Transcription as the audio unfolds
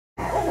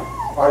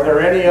Are there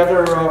any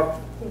other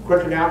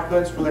quick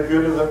announcements for the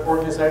good of the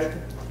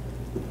organization?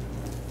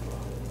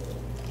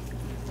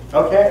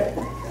 Okay.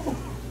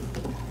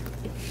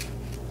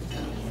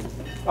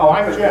 Oh,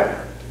 I'm Jim.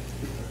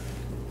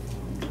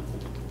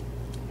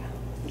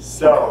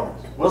 So,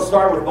 we'll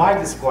start with my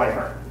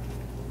disclaimer,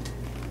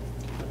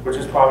 which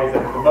is probably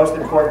the most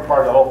important part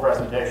of the whole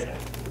presentation.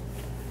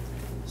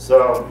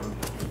 So,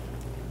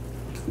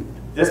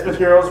 this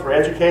material is for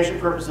education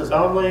purposes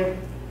only.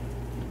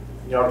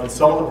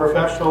 Consult a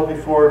professional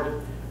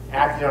before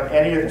acting on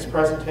any of this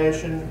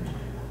presentation.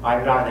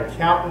 I'm not an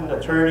accountant,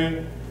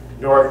 attorney,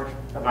 nor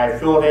am I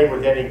affiliated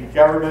with any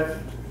government,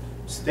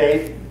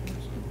 state,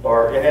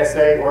 or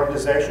NSA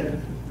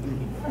organization.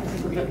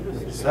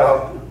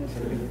 So,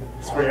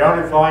 it's for your own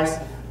advice.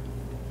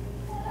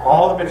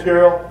 All the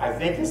material, I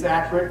think, is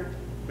accurate,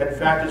 but in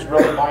fact, it's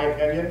really my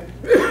opinion.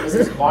 This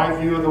is my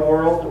view of the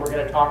world that we're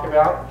going to talk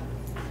about.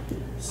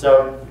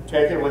 So,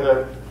 take it with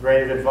a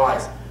grain of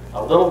advice.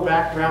 A little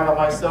background on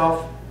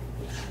myself.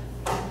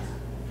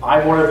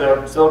 I'm one of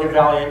the Silicon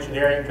Valley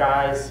engineering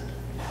guys.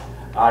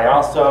 I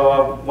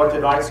also went to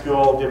night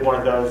school, did one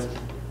of those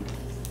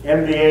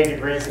MBA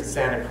degrees at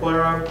Santa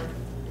Clara.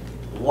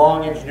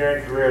 Long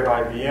engineering career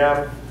at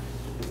IBM.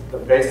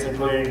 But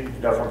basically,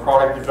 from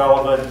product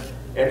development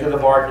into the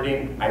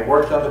marketing. I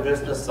worked on the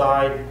business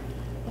side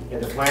in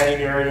the planning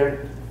area,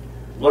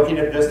 looking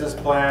at business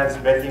plans,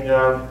 making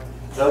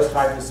those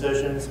type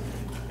decisions.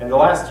 In the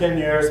last 10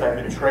 years, I've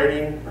been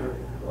trading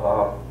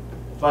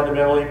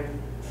fundamentally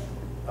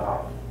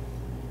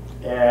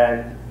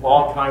and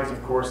all kinds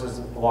of courses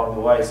along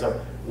the way.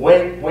 So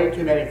way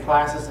too many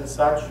classes and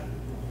such.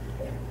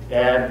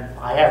 And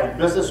I have a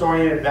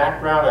business-oriented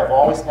background. I've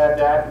always had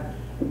that.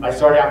 I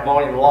started out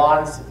mowing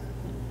lawns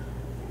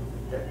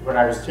when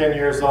I was 10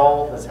 years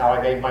old. That's how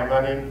I made my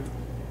money.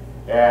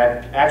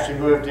 And actually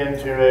moved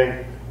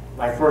into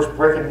my first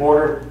brick and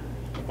mortar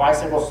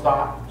bicycle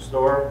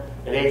store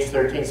at age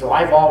 13. So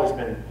I've always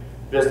been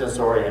business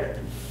oriented.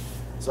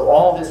 So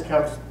all this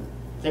comes,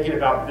 thinking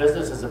about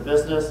business as a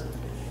business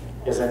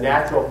is a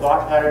natural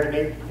thought pattern to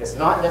me. It's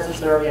not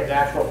necessarily a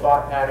natural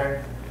thought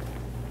pattern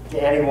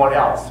to anyone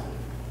else.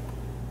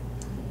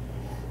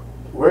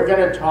 We're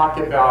going to talk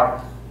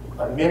about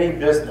a mini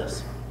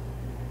business.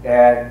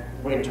 And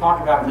we can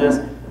talk about this.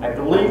 I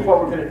believe what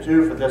we're going to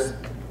do for this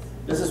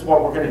is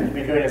what we're going to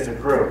be doing as a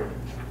group.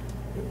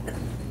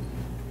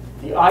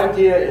 The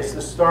idea is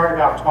to start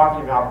about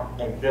talking about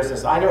a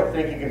business. I don't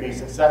think you can be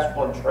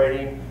successful in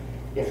trading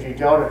if you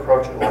don't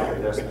approach it like a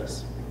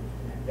business.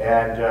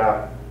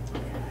 And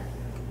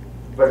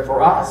but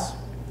for us,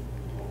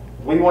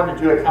 we want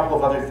to do a couple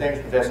of other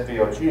things with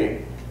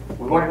SVOG.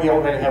 We want to be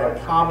able to have a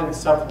common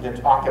something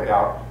to talk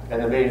about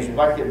in the meetings. We'd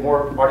like to get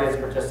more audience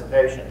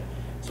participation.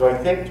 So I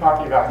think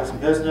talking about this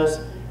business,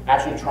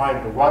 actually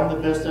trying to run the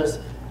business,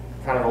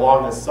 kind of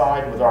along the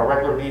side with our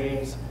regular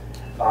meetings,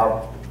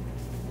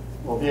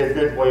 will be a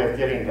good way of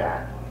getting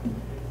that.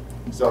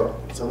 So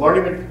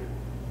learning,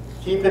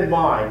 keep in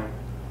mind,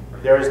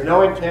 there is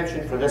no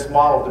intention for this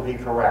model to be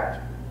correct.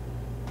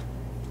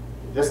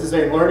 This is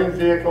a learning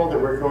vehicle that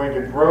we're going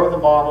to grow the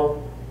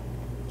model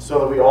so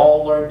that we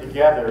all learn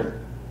together,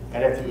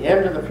 and at the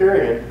end of the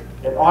period,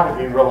 it ought to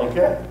be really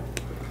good.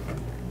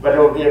 But it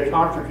will be a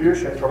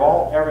contribution from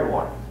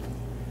everyone.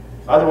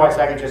 Otherwise,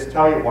 I could just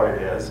tell you what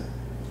it is,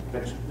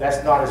 but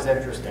that's not as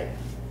interesting.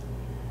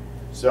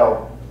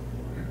 So,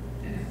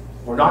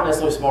 we're not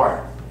necessarily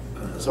smart.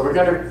 So we're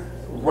going to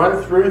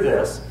run through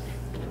this.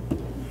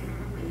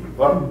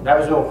 Well, that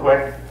was real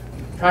quick.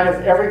 Kind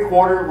of every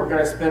quarter, we're going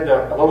to spend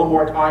a little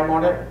more time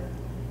on it.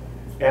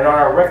 And on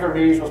our regular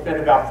meetings, we'll spend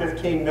about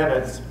 15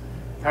 minutes,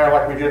 kind of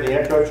like we do the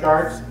intro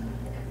charts.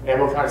 And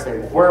we'll kind of say,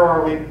 where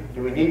are we?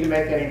 Do we need to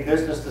make any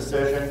business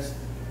decisions,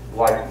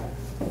 like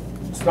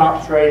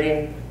stop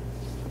trading,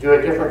 do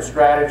a different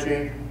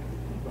strategy?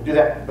 We'll do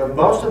that. But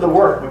most of the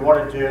work we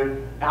want to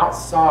do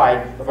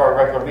outside of our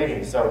regular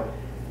meetings. So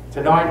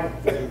tonight,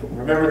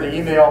 remember the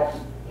email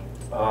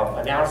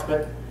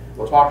announcement.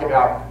 We'll talk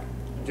about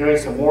doing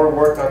some more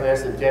work on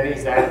this that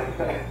Denny's at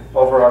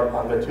over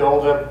on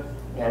Matilda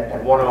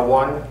and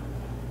 101.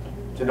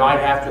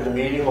 Tonight after the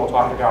meeting, we'll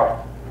talk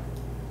about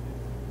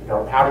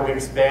how do we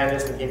expand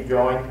this and keep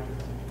going.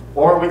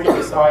 Or we can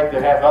decide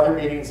to have other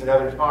meetings at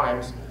other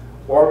times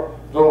or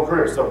little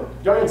groups. So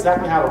don't know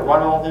exactly how to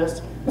run all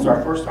this. It's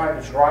our first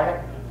time to try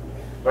it.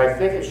 But I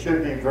think it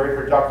should be very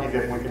productive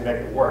if we can make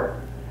it work.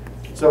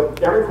 So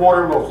every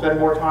quarter we'll spend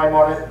more time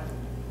on it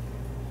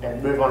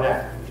and move on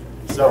that.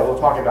 So we'll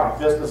talk about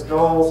business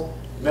goals,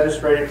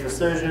 administrative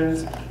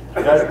decisions,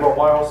 measurable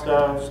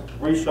milestones,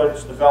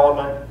 research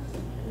development.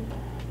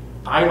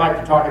 I like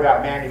to talk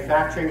about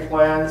manufacturing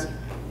plans.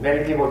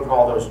 Many people would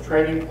call those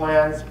trading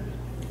plans.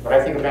 But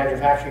I think a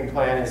manufacturing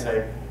plan is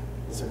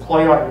a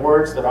play on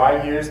words that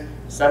I use.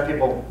 Some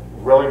people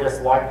really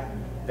dislike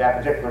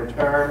that particular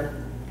term.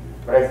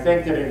 But I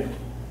think that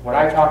when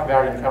I talk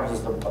about it, it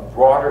encompasses a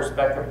broader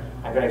spectrum.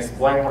 I'm going to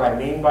explain what I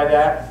mean by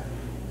that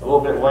a little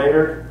bit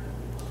later.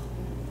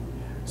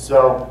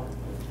 So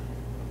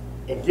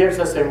it gives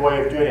us a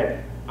way of doing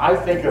it. I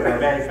think of a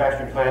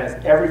manufacturing plan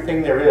as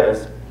everything there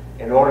is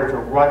in order to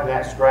run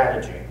that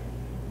strategy.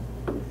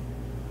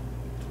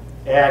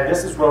 And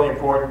this is really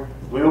important.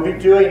 We will be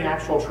doing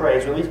actual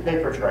trades, or at least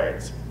paper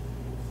trades.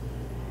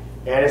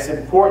 And it's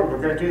important,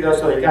 we're going to do those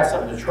so that you got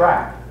something to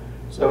track.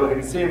 So we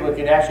can see if we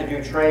can actually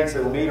do trades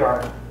that will meet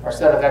our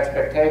set of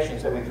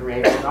expectations that we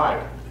create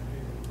tonight.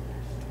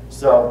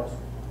 So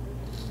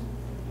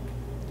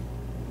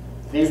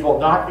these will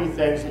not be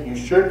things that you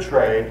should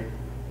trade,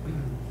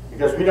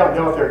 because we don't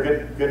know if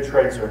they're good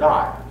trades or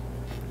not,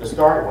 to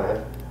start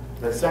with.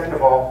 But second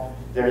of all,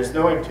 there is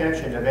no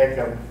intention to make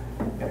them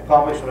and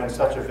publish them in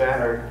such a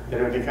manner that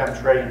it would become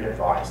trading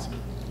advice.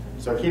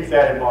 So keep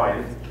that in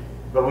mind.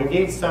 But we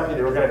need something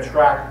that we're going to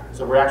track,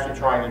 so we're actually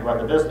trying to run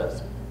the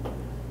business.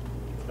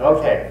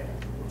 Okay,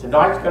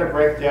 tonight's going to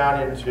break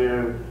down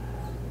into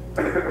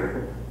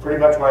pretty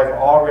much what I've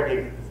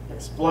already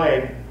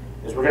explained.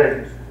 Is we're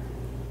going to,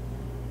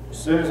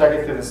 as soon as I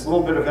get through this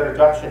little bit of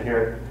introduction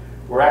here,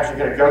 we're actually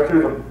going to go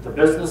through the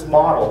business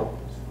model,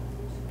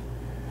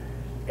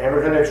 and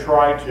we're going to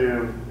try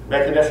to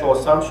make initial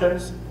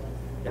assumptions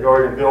in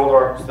order to build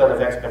our set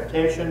of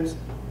expectations.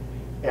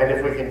 And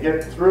if we can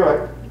get through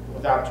it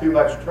without too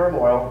much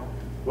turmoil,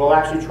 we'll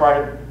actually try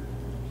to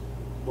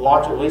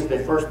launch at least a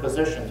first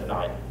position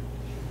tonight.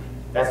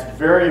 That's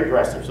very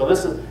aggressive. So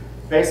this is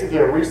basically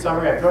a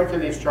re-summary. I'm going through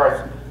these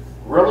charts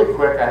really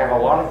quick. I have a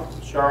lot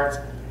of charts.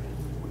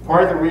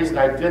 Part of the reason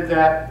I did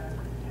that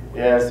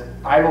is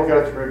I will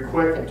go through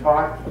quick and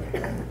talk.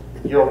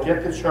 You'll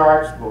get the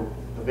charts.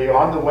 They'll be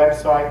on the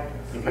website.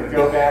 You can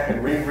go back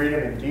and reread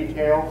them in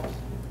detail.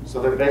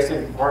 So they're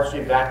basically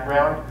partially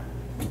background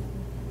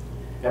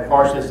and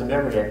partially as a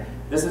memory.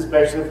 This is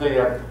basically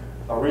a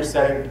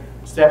resetting.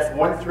 Steps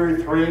 1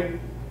 through 3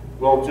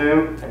 we'll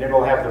do, and then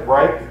we'll have the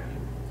break.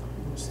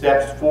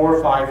 Steps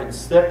 4, 5, and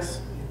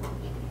 6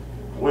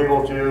 we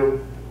will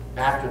do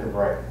after the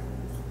break.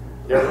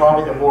 They're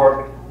probably the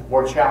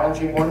more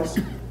challenging ones,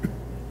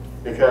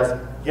 because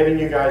getting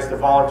you guys to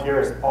volunteer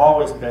has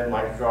always been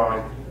like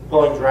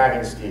pulling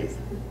dragon's teeth.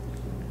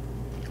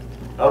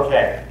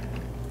 Okay,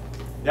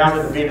 now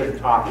to the meat of the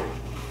topic.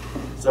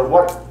 So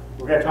what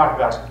we're going to talk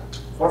about,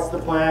 what's the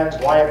plan,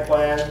 why a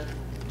plan,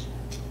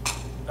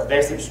 a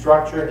basic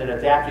structure, and then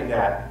adapting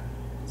that.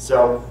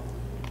 So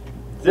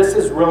this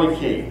is really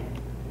key.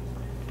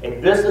 A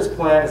business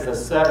plan is a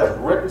set of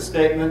written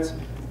statements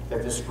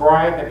that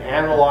describe and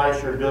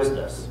analyze your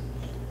business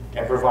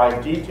and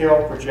provide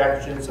detailed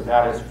projections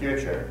about its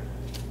future.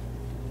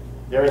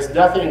 There is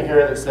nothing in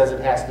here that says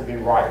it has to be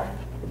right.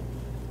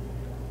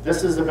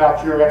 This is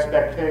about your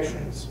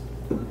expectations.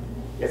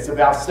 It's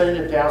about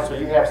sitting it down so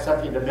you have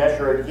something to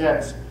measure it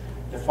against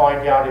to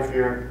find out if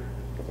you're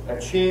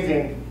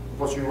achieving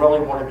what you really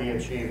want to be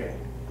achieving.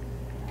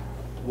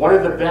 One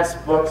of the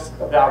best books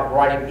about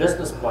writing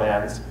business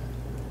plans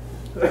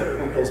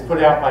is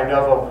put out by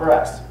Novo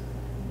Press.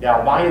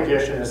 Now, my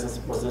edition was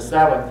the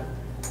 7th,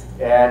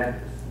 and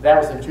that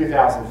was in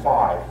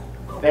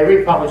 2005. They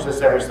republish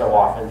this every so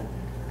often.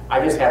 I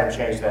just haven't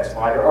changed that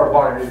slide or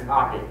bought a new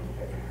copy.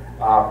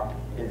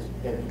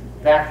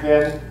 Back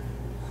then,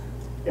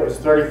 it was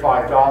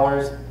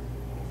 $35.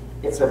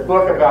 It's a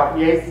book about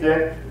yay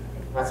thick.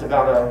 That's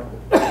about a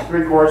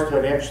 3/4 to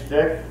an inch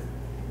thick.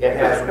 It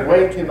has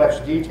way too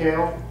much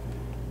detail,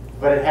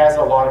 but it has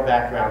a lot of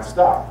background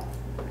stuff.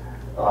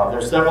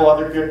 There's several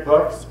other good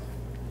books.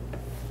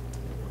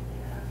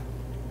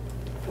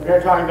 We're going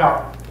to talk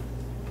about,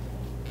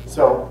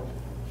 so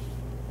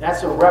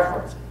that's a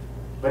reference,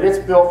 but it's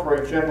built for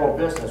a general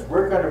business.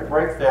 We're going to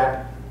break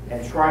that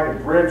and try to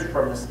bridge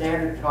from the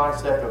standard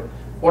concept of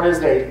what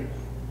is a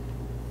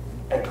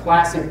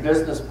classic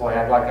business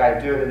plan, like I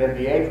do in an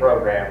MBA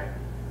program,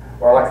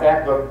 or like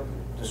that book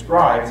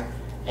describes,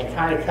 and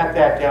kind of cut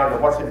that down to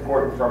what's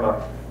important from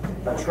a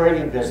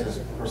trading business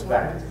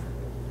perspective.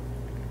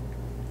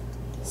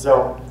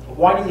 So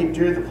why do you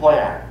do the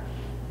plan?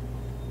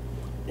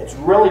 It's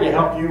really to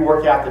help you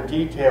work out the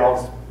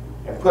details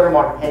and put them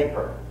on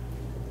paper.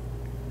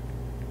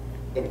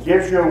 It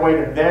gives you a way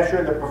to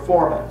measure the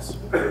performance.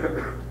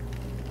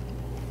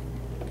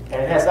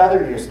 And it has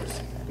other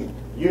uses.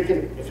 You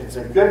can, if it's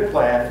a good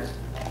plan,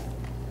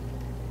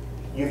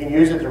 you can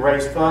use it to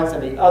raise funds.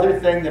 And the other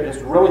thing that it's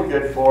really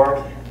good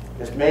for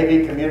is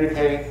maybe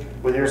communicating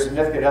with your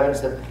significant other and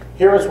saying,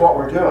 here is what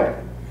we're doing.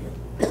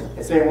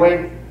 It's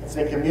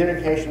a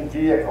communication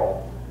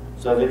vehicle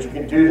so that you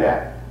can do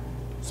that.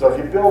 So if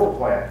you build a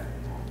plan,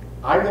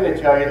 I'm going to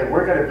tell you that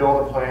we're going to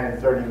build a plan in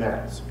 30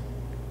 minutes.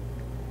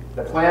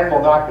 The plan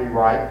will not be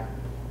right.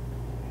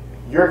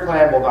 Your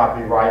plan will not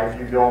be right if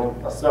you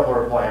build a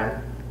similar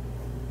plan.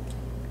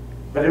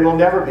 But it will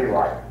never be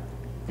right,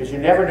 because you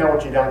never know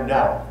what you don't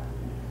know.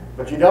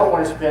 But you don't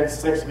want to spend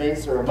 6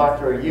 weeks or a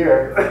month or a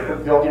year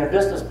building a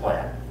business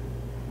plan.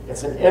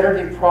 It's an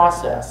iterative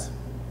process.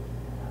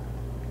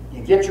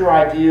 You get your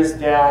ideas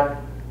down,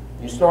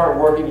 you start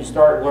working, you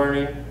start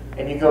learning,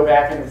 and you go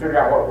back and figure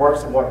out what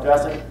works and what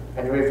doesn't,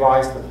 and you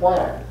revise the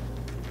plan.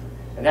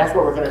 And that's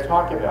what we're going to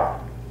talk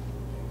about.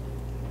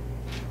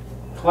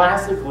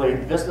 Classically,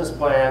 business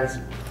plans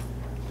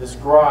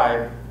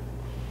describe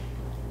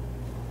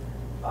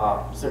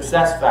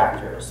success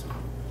factors,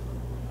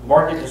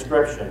 market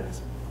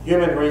descriptions,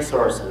 human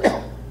resources,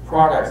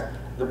 products.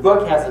 The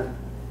book has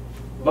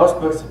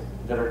most books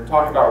that are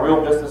talking about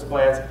real business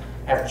plans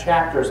have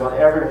chapters on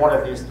every one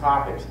of these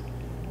topics.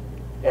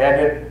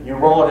 And you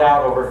roll it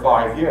out over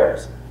 5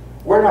 years.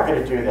 We're not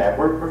going to do that.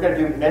 We're going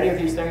to do many of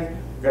these things.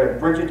 We're going to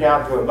bridge it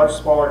down to a much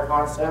smaller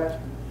concept.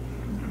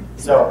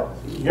 So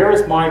here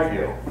is my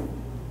view.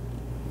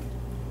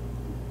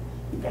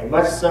 A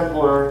much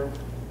simpler,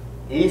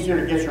 easier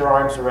to get your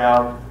arms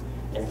around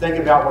and think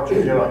about what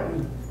you're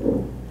doing.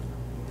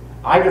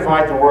 I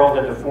divide the world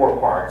into 4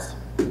 parts.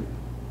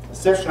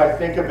 Essentially, I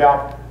think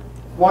about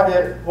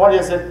what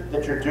is it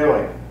that you're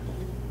doing.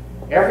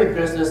 Every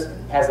business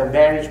has a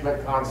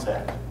management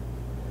concept.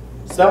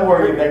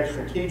 Somewhere you make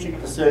strategic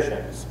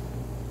decisions.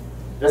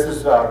 This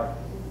is,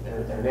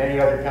 in any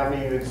other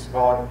company you would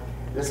call it,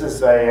 this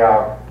is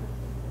a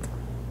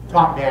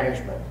top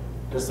management.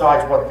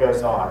 Decides what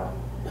goes on.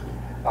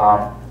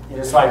 You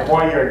decide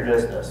why you're in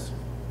business.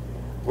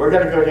 We're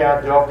going to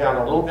delve down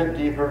a little bit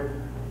deeper,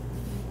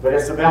 but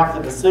it's about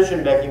the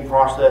decision-making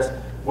process,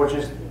 which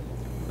is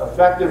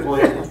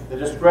effectively the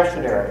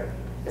discretionary.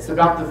 It's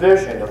about the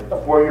vision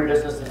of where your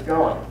business is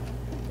going.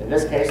 In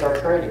this case, our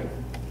trading.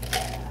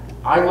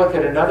 I look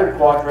at another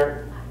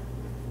quadrant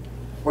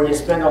where you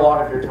spend a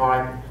lot of your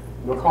time.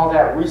 We'll call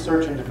that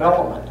research and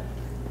development.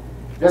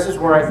 This is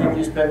where I think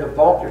you spend the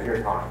bulk of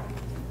your time.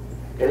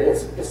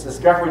 It's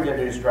discovering the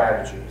new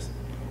strategies.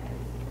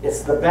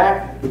 It's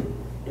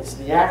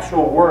the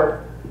actual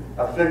work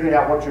of figuring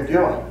out what you're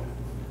doing.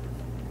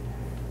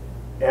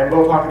 And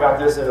we'll talk about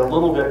this in a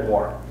little bit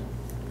more.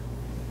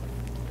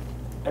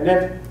 And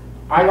then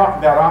I talk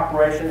about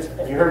operations,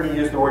 and you heard me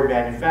use the word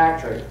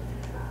manufacturing.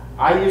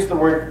 I use the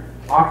word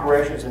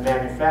operations and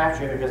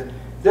manufacturing because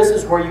this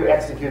is where you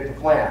execute the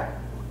plan.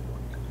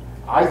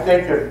 I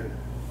think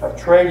of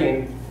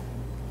trading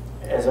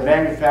as a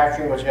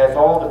manufacturing which has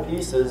all the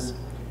pieces.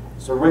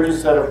 It's a rigid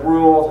set of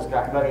rules, it's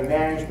got money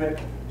management,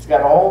 it's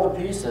got all the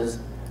pieces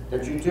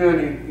that you do,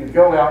 and you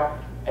go out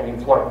and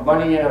you plug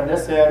money in on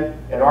this end,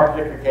 in our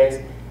particular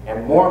case,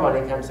 and more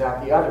money comes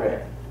out the other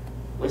end.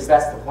 At least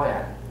that's the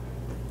plan.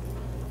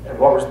 And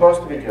what we're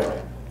supposed to be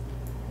doing.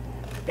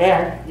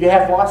 And you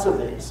have lots of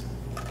these.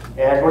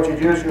 And what you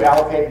do is you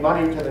allocate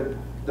money to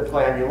the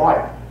plan you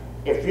like.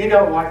 If you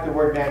don't like the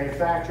word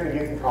manufacturing,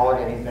 you can call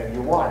it anything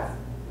you want.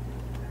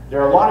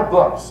 There are a lot of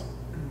books.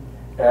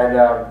 And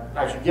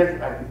I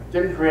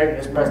didn't create in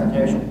this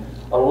presentation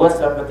a list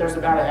of them, but there's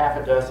about a half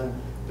a dozen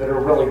that are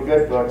really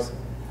good books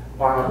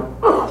on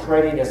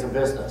trading as a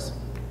business.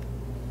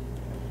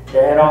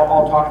 And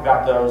I'll talk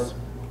about those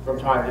from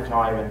time to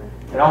time,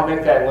 and I'll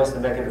make that list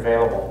and make it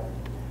available.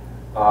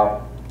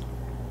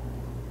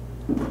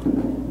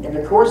 In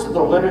the course of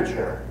the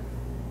literature,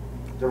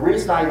 the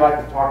reason I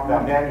like to talk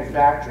about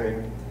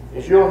manufacturing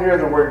is you'll hear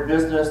the word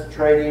business,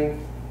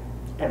 trading,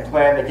 and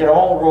plan. They get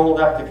all rolled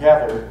up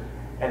together,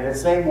 and the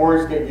same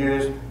words get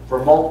used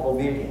for multiple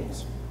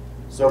meanings.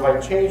 So by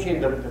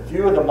changing the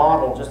view of the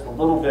model just a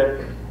little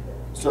bit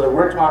so that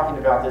we're talking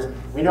about this,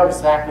 we know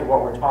exactly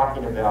what we're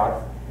talking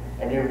about,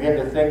 and you begin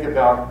to think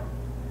about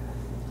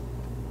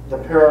the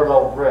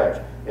parallel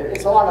bridge.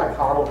 It's a lot like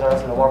Cottle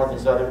does and a lot of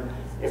these other.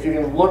 If you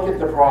can look at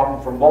the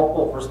problem from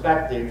multiple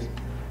perspectives,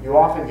 you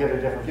often get a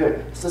different view.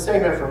 It's the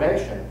same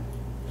information.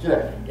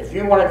 If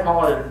you want to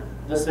call it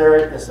this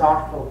area, this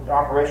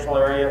operational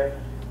area,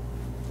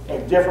 a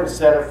different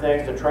set of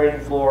things, the trading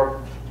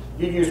floor,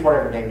 you use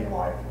whatever name you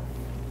like.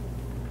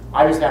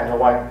 I just happen to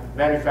like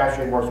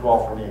manufacturing works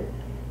well for me.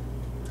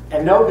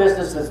 And no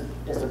business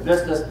is a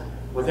business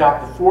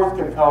without the 4th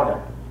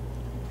component.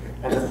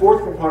 And the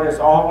 4th component is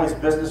always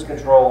business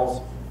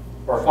controls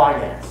or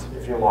finance,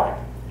 if you like.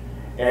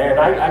 And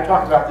I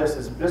talk about this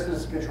as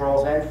business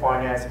controls and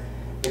finance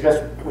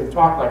because we've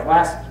talked, like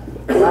last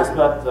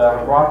month,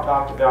 Rob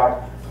talked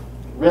about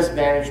risk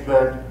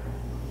management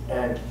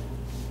and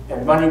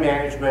money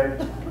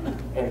management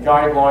and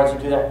guidelines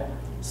to do that.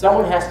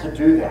 Someone has to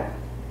do that.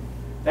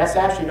 That's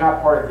actually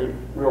not part of the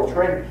real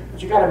training,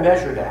 but you got to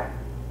measure that.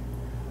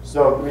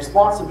 So the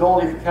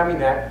responsibility for becoming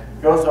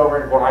that goes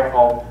over in what I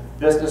call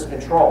business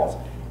controls.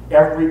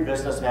 Every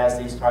business has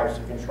these types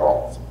of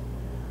controls.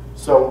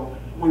 So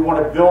we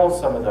want to build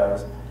some of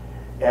those.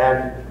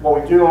 And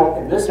what we do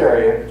in this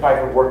area, the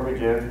type of work we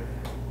do,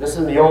 this is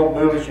in the old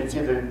movies, you'd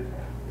see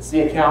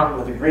the accountant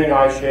with the green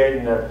eye shade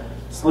and the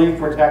sleeve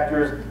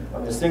protectors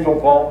and the single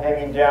bulb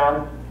hanging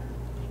down.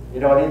 You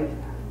know,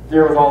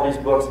 there with all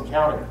these books and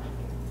counting.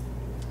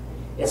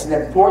 It's an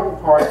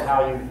important part of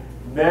how you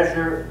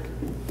measure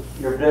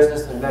your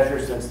business and measure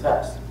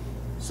success.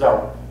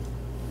 So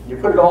you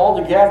put it all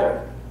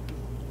together,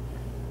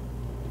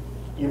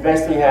 you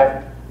basically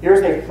have,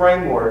 here's a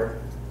framework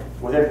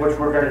within which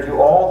we're going to do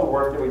all the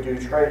work that we do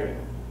trading.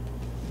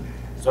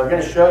 So I'm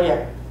going to show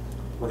you,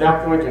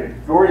 without going into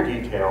gory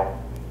detail,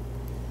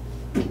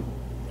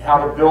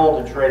 how to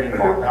build a trading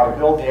model, how to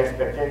build the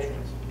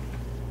expectations.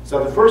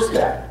 So the first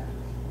step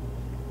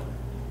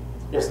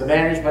is the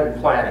management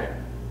and planning.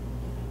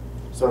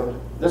 So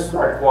This is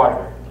our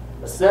quadrant.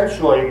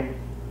 Essentially,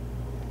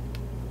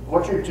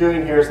 what you're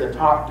doing here is a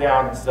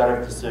top-down set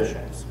of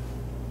decisions.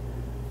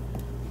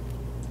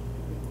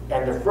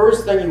 And the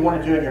first thing you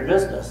want to do in your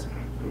business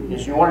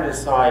is you want to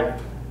decide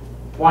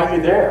why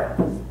you're there,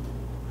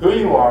 who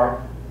you are.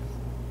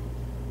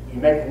 You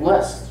make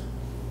lists.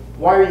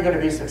 Why are you going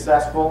to be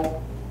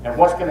successful, and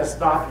what's going to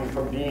stop you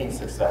from being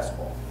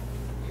successful?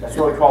 That's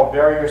what we call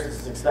barriers to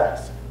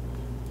success.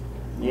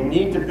 You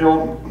need to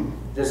build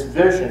this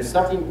vision,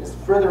 something that's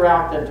further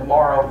out than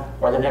tomorrow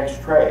or the next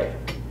trade.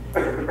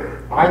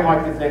 I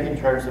like to think in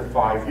terms of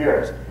 5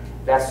 years.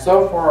 That's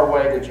so far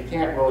away that you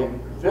can't really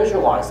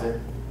visualize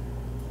it,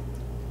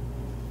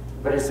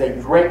 but it's a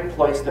great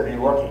place to be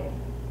looking.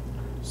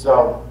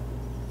 So,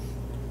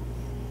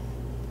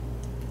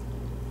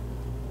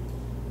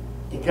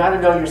 you got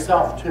to know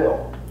yourself too,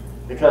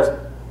 because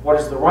what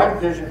is the right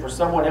vision for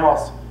someone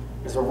else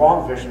is a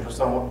wrong vision for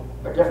someone,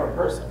 a different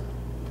person.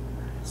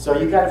 So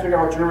you got to figure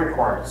out what your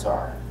requirements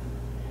are.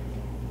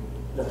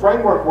 The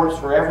framework works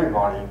for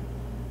everybody,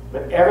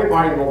 but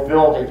everybody will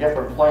build a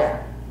different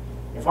plan.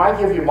 If I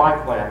give you my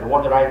plan, the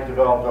one that I've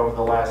developed over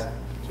the last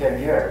 10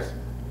 years,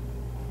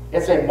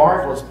 it's a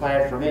marvelous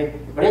plan for me,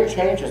 but it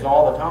changes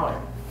all the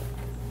time.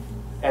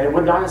 And it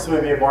would not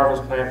necessarily be a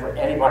marvelous plan for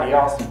anybody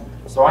else,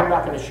 so I'm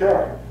not going to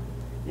share it.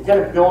 You've got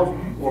to build,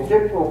 we'll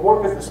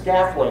work with the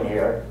scaffolding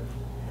here,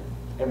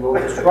 and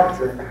we'll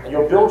structure it, and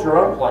you'll build your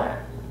own plan.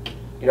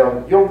 You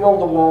know, you'll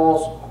build the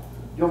walls,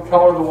 you'll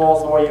color the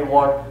walls the way you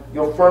want,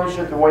 you'll furnish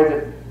it the way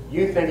that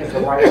you think is the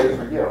right way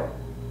for you.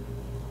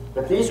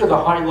 But these are the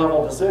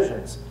high-level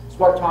decisions. It's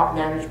what top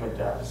management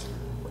does.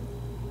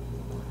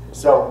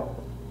 So,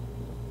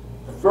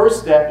 the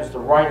first step is to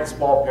write a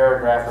small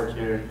paragraph or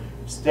two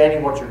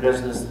stating what your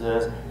business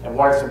is and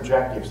what its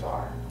objectives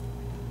are.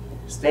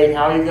 State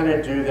how you're going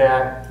to do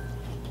that.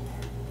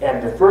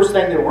 And the first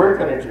thing that we're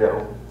going to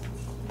do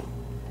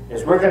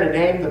is we're going to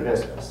name the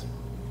business.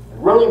 It's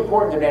really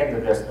important to name the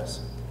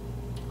business.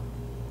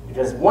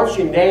 Because once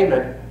you name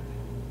it,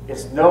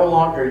 it's no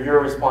longer your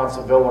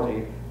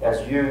responsibility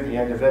as you, the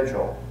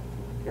individual.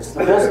 It's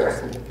the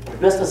business. The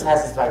business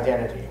has its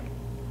identity.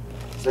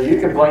 So you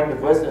can blame the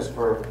business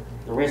for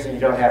the reason you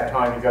don't have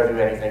time to go do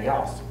anything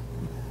else.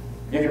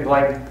 You can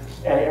blame,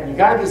 and you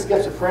got to be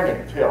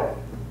schizophrenic too.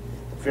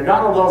 If you're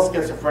not a little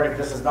schizophrenic,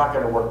 this is not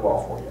going to work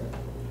well for you.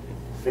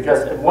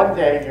 Because one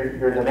day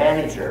you're the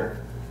manager,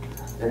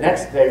 the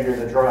next day you're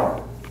the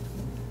drone.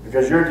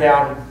 Because you're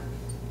down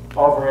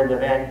over in the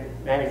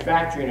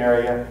manufacturing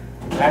area,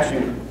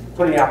 actually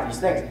putting out these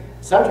things.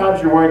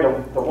 Sometimes you're wearing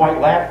the white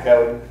lab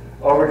coat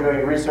over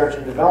doing research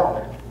and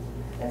development.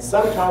 And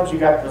sometimes you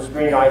got those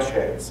green eye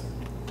shades.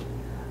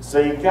 So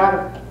you've got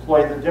to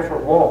play the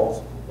different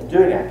roles and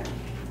do that.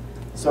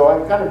 So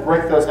I'm going to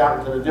break those out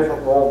into the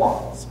different role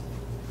models.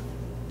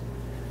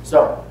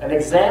 So an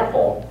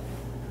example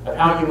of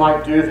how you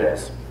might do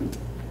this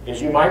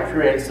is you might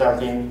create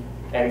something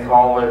and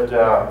call it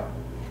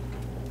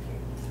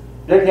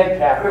Big Head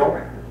Capital.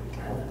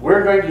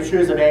 We're going to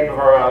choose a name of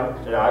our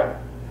own tonight.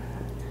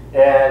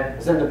 And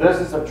it's in the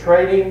business of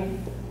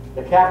trading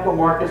the capital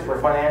markets for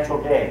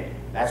financial gain.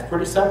 That's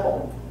pretty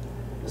simple.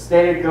 The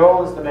stated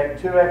goal is to make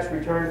 2x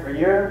return per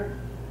year,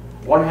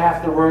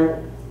 1/2 the rate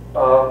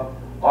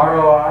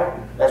ROI,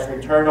 that's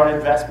return on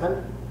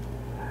investment,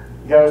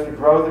 goes to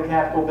grow the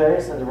capital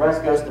base, and the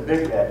rest goes to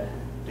Big Head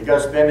to go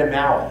spend in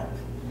Maui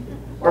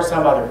or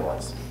some other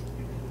place.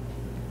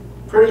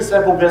 Pretty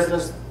simple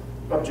business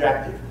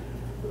objective.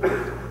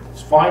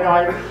 It's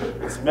finite,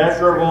 it's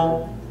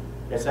measurable,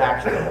 it's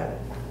actionable.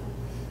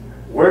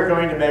 We're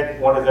going to make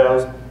one of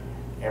those,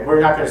 and we're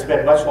not going to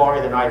spend much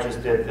longer than I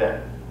just did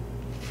then.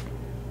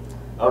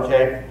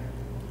 Okay?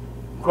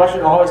 The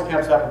question always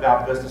comes up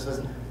about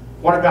businesses.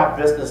 What about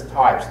business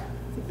types?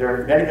 There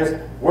are many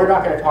businesses. We're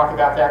not going to talk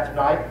about that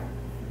tonight.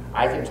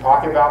 I can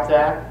talk about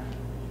that.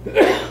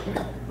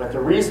 But the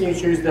reason you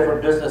choose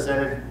different business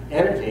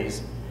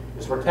entities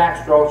is for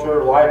tax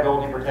structure,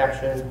 liability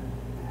protection.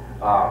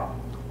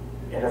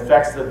 It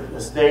affects the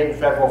state and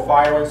federal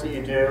filings that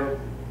you do.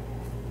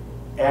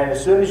 And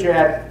as soon as you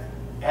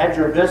add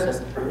your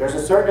business, there's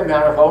a certain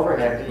amount of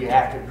overhead that you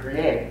have to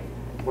create,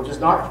 which is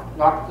not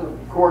the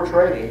core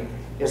trading,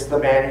 it's the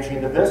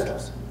managing the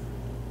business.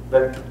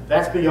 But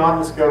that's beyond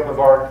the scope of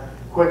our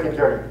quick and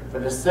dirty. For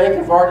the sake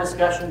of our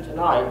discussion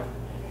tonight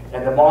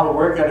and the model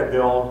we're going to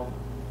build,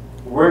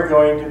 we're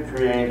going to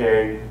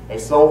create a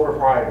sole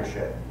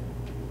proprietorship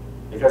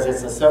because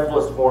it's the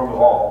simplest form of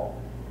all.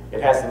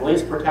 It has the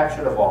least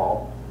protection of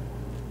all,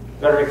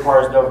 but it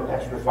requires no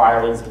extra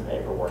filings and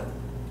paperwork.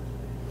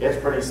 It's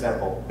pretty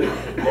simple.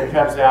 It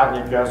comes out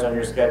and it goes on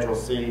your Schedule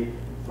C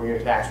for your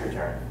tax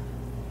return.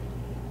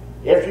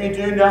 If you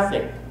do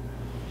nothing,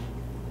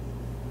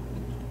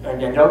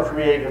 and you don't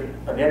create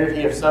an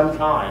entity of some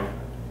kind,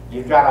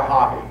 you've got a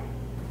hobby.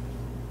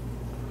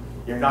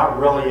 You're not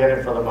really in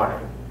it for the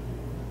money.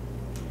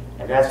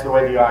 And that's the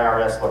way the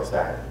IRS looks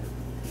at it.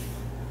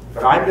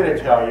 But I'm going to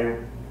tell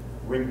you,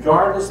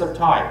 regardless of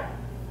type,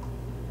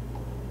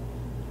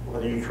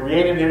 whether you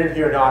create an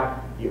entity or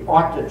not, You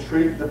ought to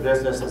treat the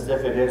business as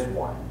if it is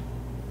one.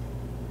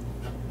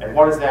 And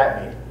what does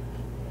that mean?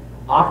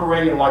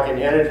 Operating like an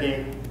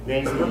entity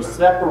means that you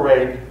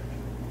separate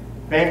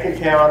bank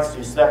accounts,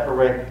 you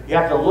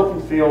have the look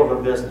and feel of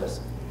a business.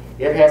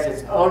 It has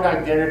its own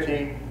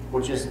identity,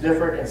 which is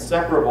different and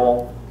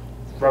separable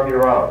from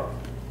your own.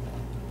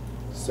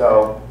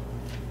 So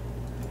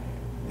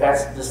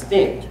that's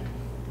distinct.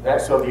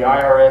 So the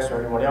IRS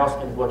or anyone else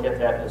can look at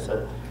that and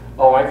say,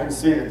 oh, I can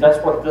see that that's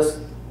what this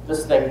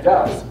thing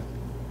does.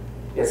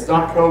 It's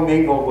not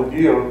commingled with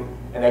you,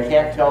 and they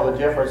can't tell the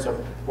difference of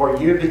where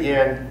you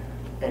begin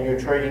and your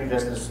trading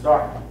business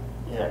starts.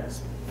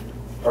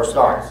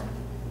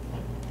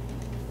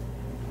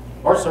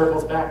 Or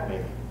circles back,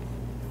 maybe.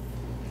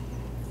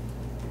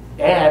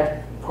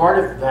 And part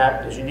of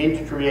that is you need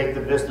to create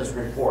the business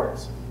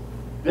reports.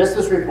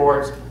 Business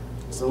reports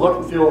is the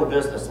look and feel of the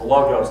business, the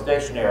logo,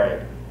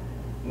 stationery,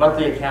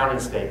 monthly accounting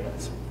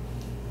statements.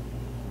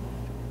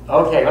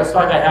 Okay, let's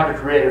talk about how to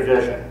create a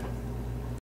vision.